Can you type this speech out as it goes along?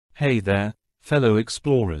Hey there, fellow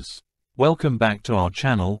explorers. Welcome back to our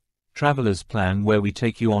channel, Traveler's Plan, where we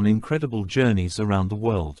take you on incredible journeys around the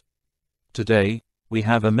world. Today, we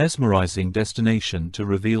have a mesmerizing destination to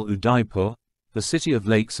reveal: Udaipur, the city of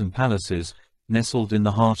lakes and palaces, nestled in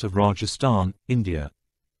the heart of Rajasthan, India.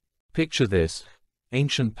 Picture this: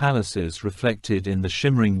 ancient palaces reflected in the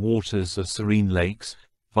shimmering waters of serene lakes,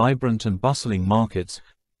 vibrant and bustling markets,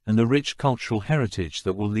 and a rich cultural heritage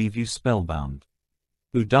that will leave you spellbound.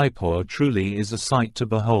 Udaipur truly is a sight to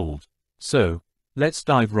behold. So, let's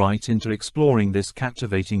dive right into exploring this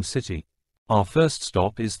captivating city. Our first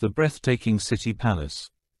stop is the breathtaking city palace.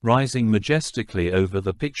 Rising majestically over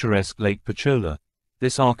the picturesque Lake Pichola,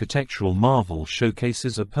 this architectural marvel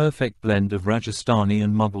showcases a perfect blend of Rajasthani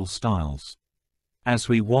and Mughal styles. As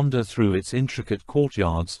we wander through its intricate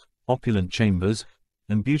courtyards, opulent chambers,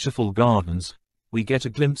 and beautiful gardens, we get a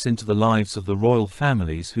glimpse into the lives of the royal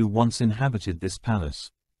families who once inhabited this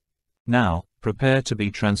palace. Now, prepare to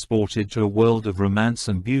be transported to a world of romance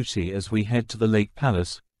and beauty as we head to the Lake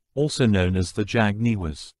Palace, also known as the Jag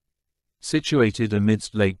Niwas. Situated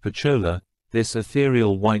amidst Lake Pichola, this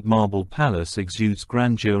ethereal white marble palace exudes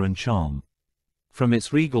grandeur and charm. From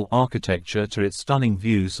its regal architecture to its stunning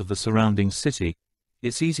views of the surrounding city,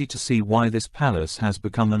 it's easy to see why this palace has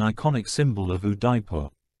become an iconic symbol of Udaipur.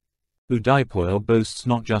 Udaipur boasts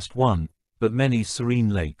not just one, but many serene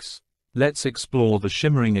lakes. Let's explore the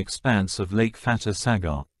shimmering expanse of Lake Fateh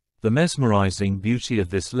Sagar. The mesmerizing beauty of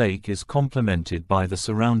this lake is complemented by the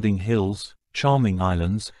surrounding hills, charming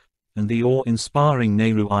islands, and the awe-inspiring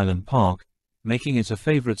Nehru Island Park, making it a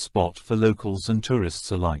favorite spot for locals and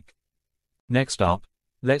tourists alike. Next up,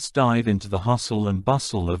 let's dive into the hustle and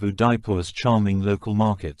bustle of Udaipur's charming local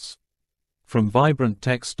markets. From vibrant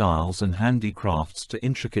textiles and handicrafts to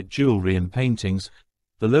intricate jewelry and paintings,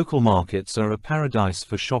 the local markets are a paradise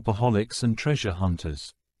for shopaholics and treasure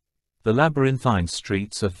hunters. The labyrinthine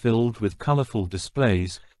streets are filled with colorful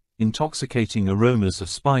displays, intoxicating aromas of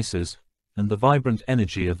spices, and the vibrant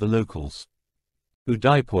energy of the locals.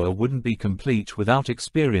 Udaipur wouldn't be complete without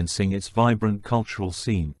experiencing its vibrant cultural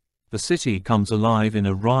scene. The city comes alive in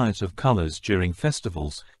a riot of colors during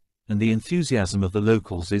festivals, and the enthusiasm of the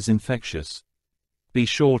locals is infectious. Be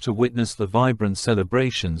sure to witness the vibrant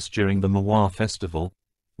celebrations during the Mawa festival,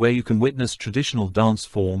 where you can witness traditional dance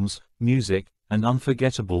forms, music, and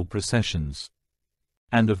unforgettable processions.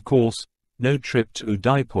 And of course, no trip to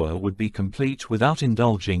Udaipur would be complete without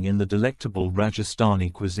indulging in the delectable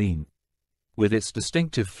Rajasthani cuisine. With its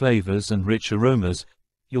distinctive flavors and rich aromas,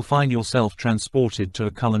 you'll find yourself transported to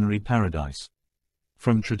a culinary paradise.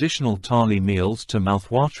 From traditional thali meals to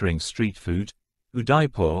mouth-watering street food,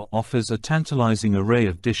 Udaipur offers a tantalizing array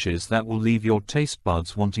of dishes that will leave your taste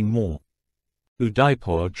buds wanting more.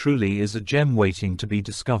 Udaipur truly is a gem waiting to be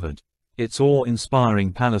discovered. Its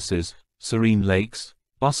awe-inspiring palaces, serene lakes,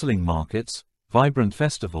 bustling markets, vibrant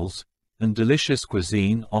festivals, and delicious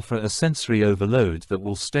cuisine offer a sensory overload that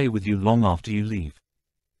will stay with you long after you leave.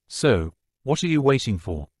 So, what are you waiting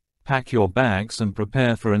for? Pack your bags and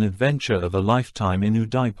prepare for an adventure of a lifetime in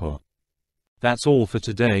Udaipur. That's all for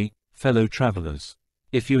today, fellow travelers.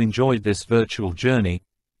 If you enjoyed this virtual journey,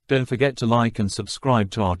 don't forget to like and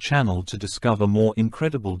subscribe to our channel to discover more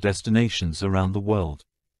incredible destinations around the world.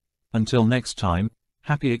 Until next time,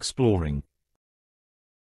 happy exploring.